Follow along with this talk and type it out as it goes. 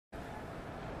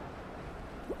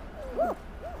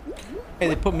Hey,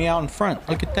 they put me out in front.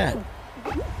 Look at that.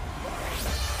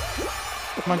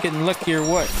 Am I getting lucky or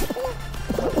what?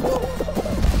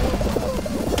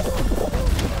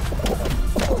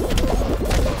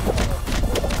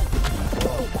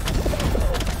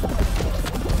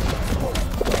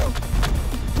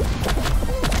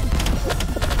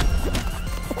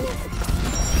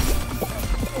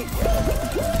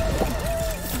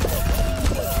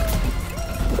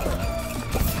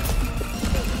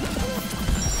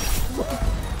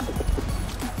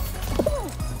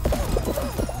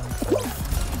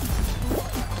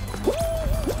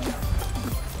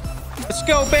 Let's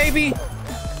go, baby.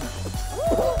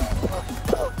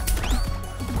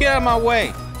 Get out of my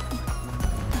way.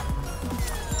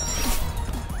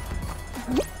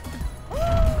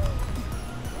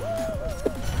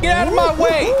 Get out of my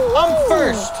way. I'm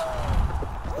first.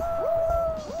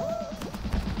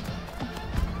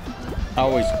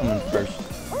 Always coming first.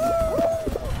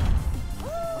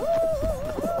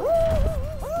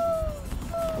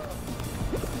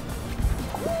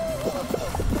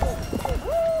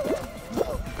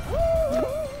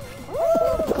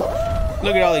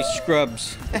 Look at all these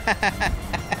scrubs.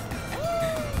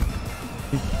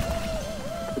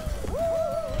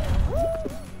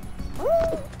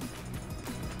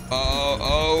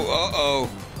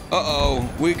 Uh-oh.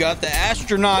 We got the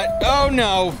astronaut. Oh,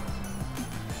 no.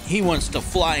 He wants to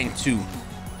fly into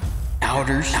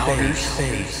outer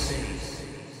space.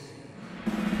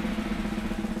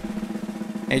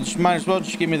 Hey, just might as well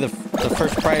just give me the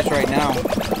first prize right now.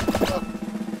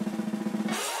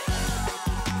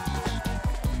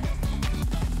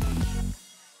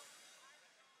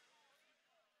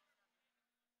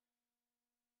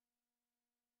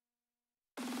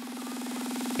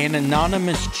 An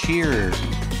anonymous cheerer.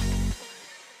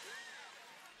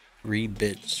 3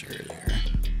 bits are there.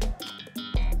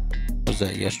 Was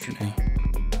that yesterday?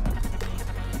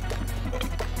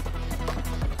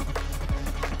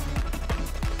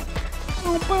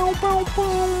 Bow, bow, bow,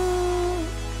 bow.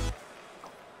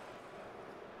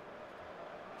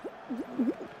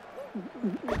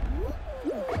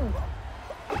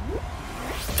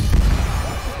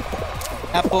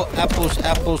 Apples.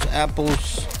 Apples.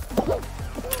 Apples.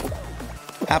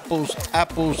 Apples.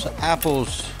 Apples.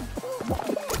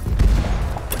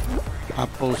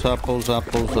 Apples.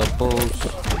 Apples.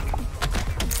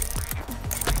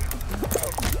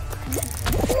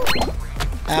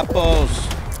 Apples.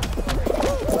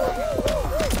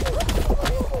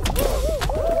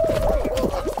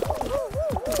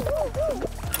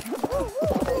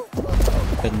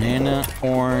 Banana,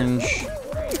 orange,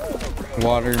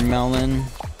 watermelon,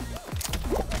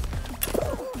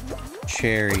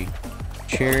 cherry.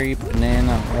 Cherry,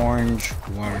 banana, orange,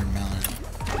 watermelon.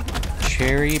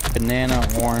 Cherry, banana,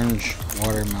 orange,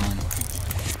 watermelon.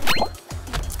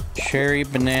 Cherry,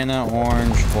 banana,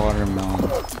 orange, watermelon.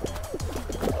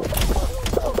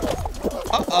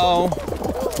 Uh-oh.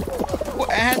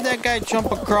 I had that guy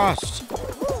jump across.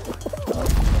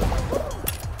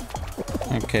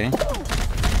 Okay.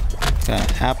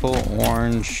 Got apple,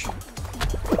 orange,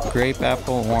 grape,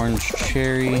 apple, orange,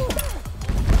 cherry,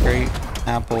 grape,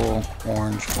 apple,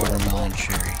 orange, watermelon,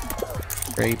 cherry.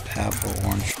 Grape, apple,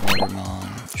 orange,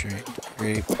 watermelon, cherry.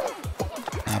 Grape,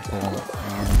 apple,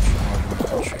 orange,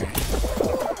 watermelon, cherry.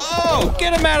 Oh,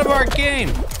 get him out of our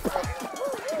game!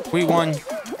 We won.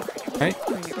 Right?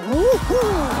 Okay,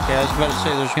 I was about to say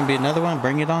there's gonna be another one.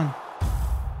 Bring it on.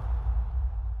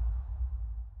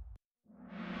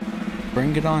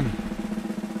 Bring it on.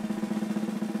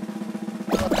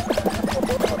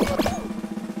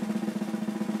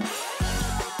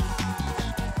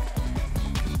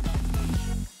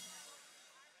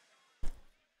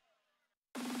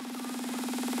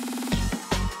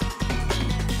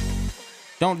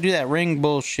 Don't do that ring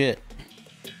bullshit.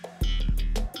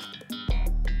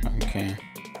 Okay.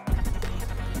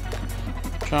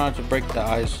 Try not to break the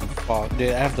ice and fall.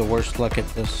 Dude, I have the worst luck at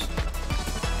this.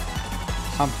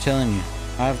 I'm telling you,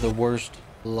 I have the worst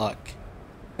luck.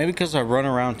 Maybe because I run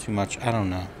around too much. I don't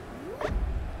know.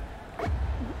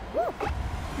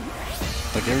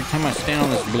 Like every time I stand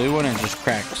on this blue one, it just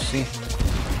cracks. See?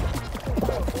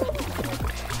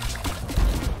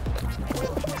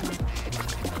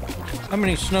 How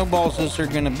many snowballs is there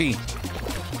gonna be?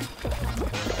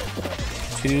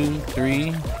 2,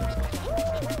 3,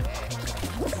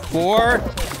 4.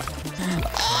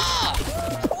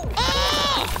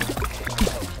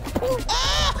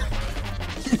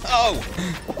 Oh,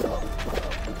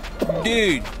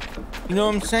 dude, you know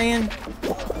what I'm saying?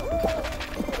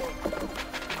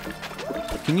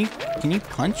 Can you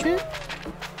punch it?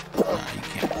 No, you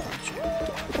can't punch it.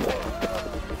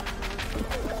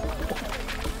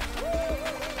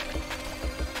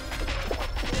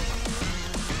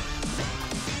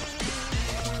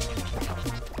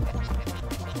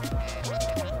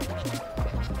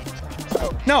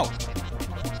 No!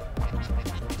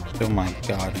 Oh my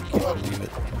god, I can't believe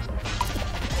it.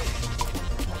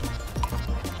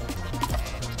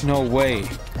 No way.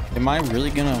 Am I really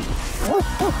gonna... Am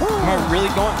I really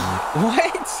going...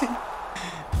 What?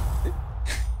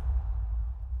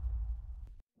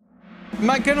 Am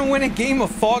I gonna win a game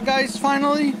of Fall Guys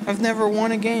finally? I've never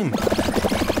won a game.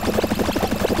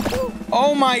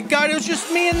 Oh my god, it was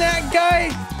just me and that guy?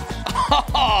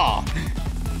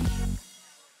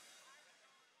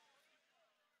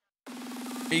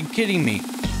 Are you kidding me?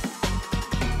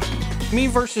 Me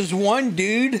versus one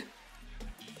dude?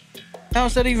 How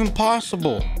is that even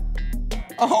possible?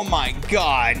 Oh my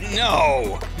god,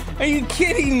 no! Are you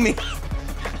kidding me?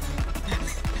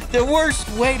 The worst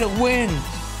way to win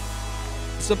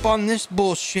is up on this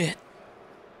bullshit.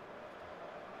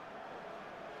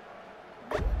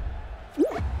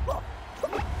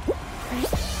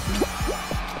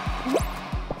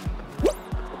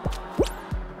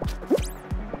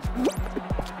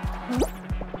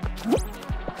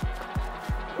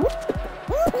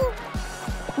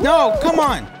 No, come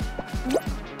on.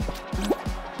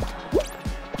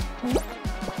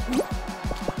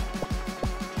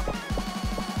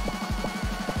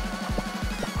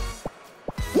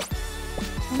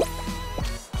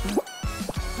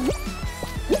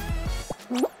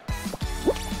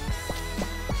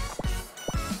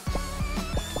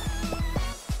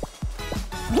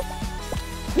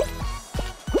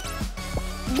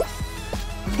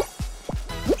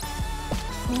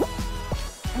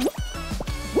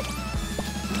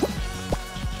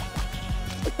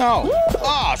 No.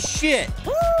 Oh, shit.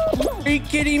 Are you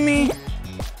kidding me?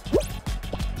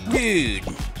 Dude.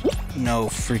 No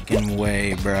freaking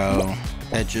way, bro.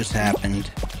 That just happened.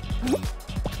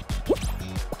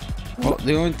 Well,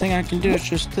 the only thing I can do is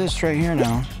just this right here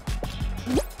now.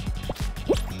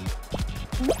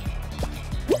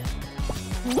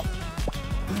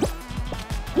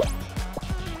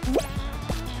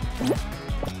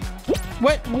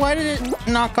 What? Why did it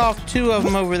knock off two of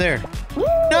them over there?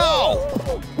 No!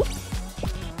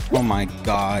 Oh my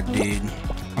god, dude.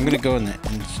 I'm gonna go in the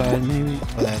inside, maybe?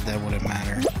 Oh, that wouldn't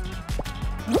matter.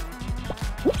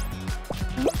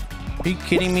 Are you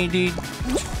kidding me, dude?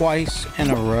 Twice in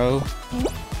a row?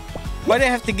 Why'd they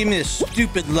have to give me this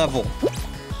stupid level?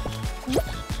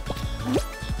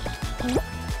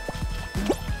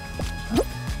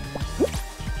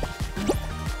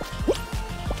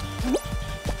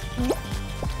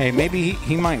 Hey, maybe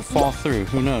he might fall through.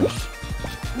 Who knows?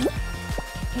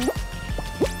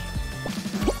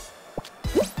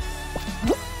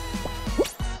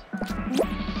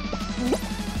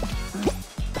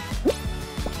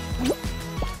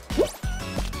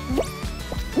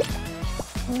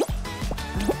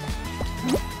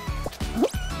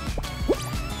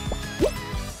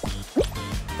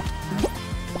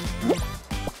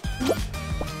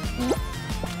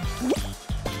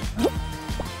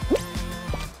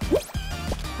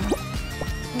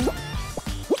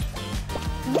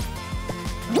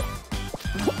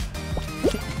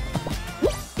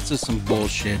 This is some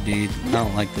bullshit, dude. I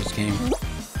don't like this game.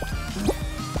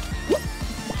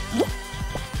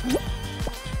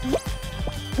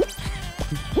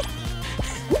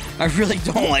 I really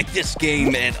don't like this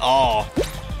game at all.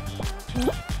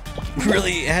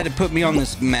 Really had to put me on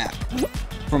this map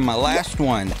from my last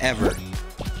one ever.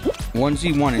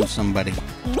 1v1ing somebody.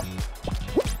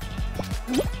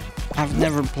 I've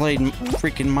never played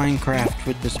freaking Minecraft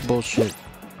with this bullshit.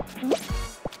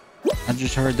 I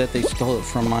just heard that they stole it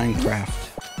from Minecraft.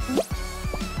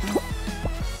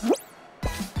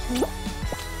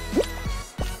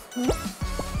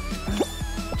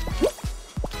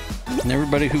 And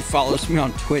everybody who follows me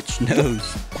on Twitch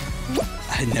knows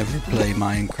I never play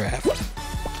Minecraft.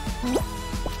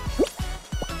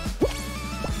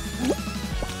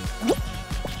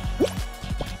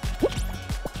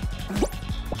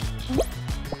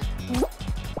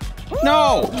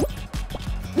 No!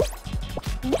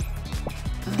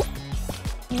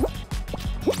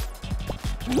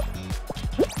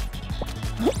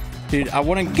 Dude, I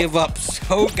want to give up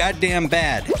so goddamn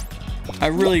bad. I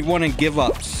really want to give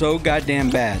up so goddamn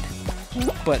bad.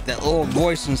 But that little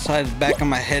voice inside the back of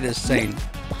my head is saying,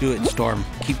 do it, Storm.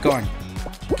 Keep going.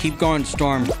 Keep going,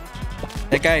 Storm.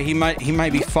 That guy, he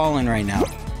might be falling right now.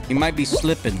 He might be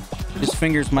slipping. His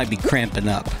fingers might be cramping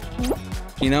up.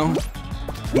 You know?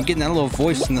 I'm getting that little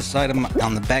voice on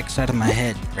the back side of my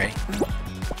head, right?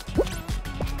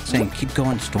 Saying, keep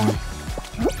going, Storm.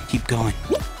 Keep going.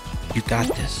 You got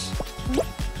this.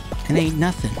 It ain't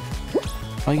nothing.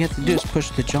 All you have to do is push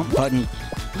the jump button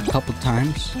a couple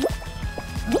times.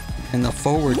 And the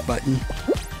forward button.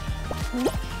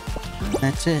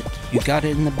 That's it. You got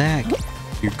it in the bag.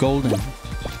 You're golden.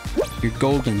 You're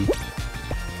golden.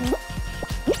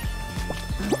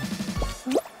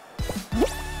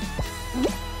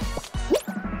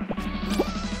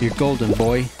 You're golden,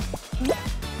 boy.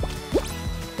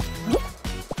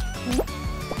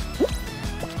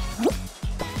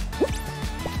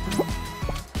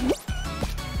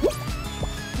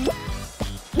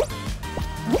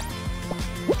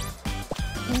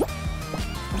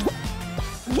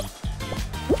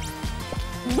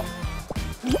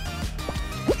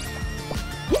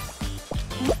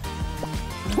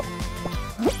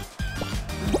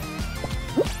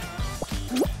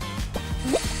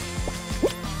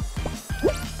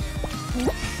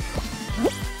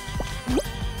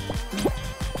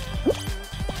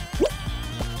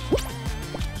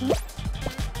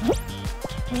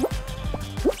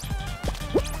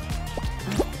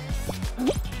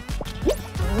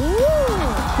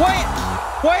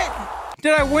 What?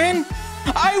 Did I win?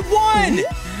 I won!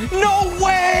 No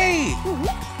way!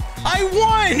 I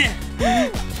won!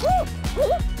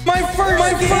 My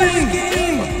first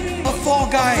game of Fall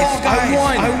Guys.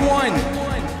 I won.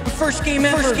 The first game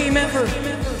ever.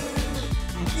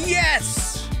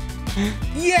 Yes!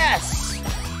 Yes!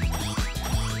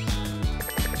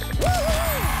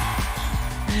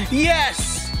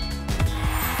 Yes!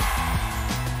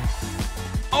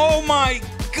 Oh my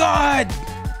God!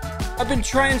 I've been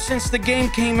trying since the game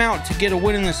came out to get a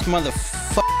win in this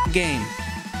motherfucking game.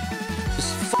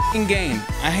 This fucking game.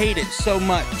 I hate it so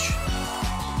much.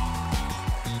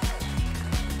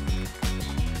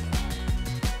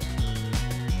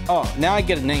 Oh, now I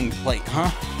get a nameplate, huh?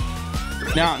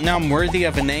 Now I'm worthy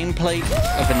of a nameplate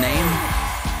of a name?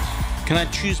 Can I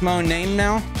choose my own name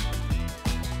now?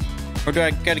 Or do I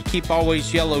gotta keep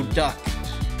always Yellow Duck?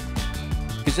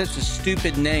 Because that's a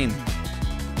stupid name.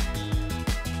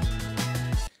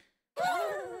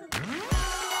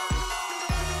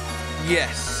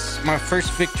 Yes, my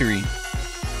first victory.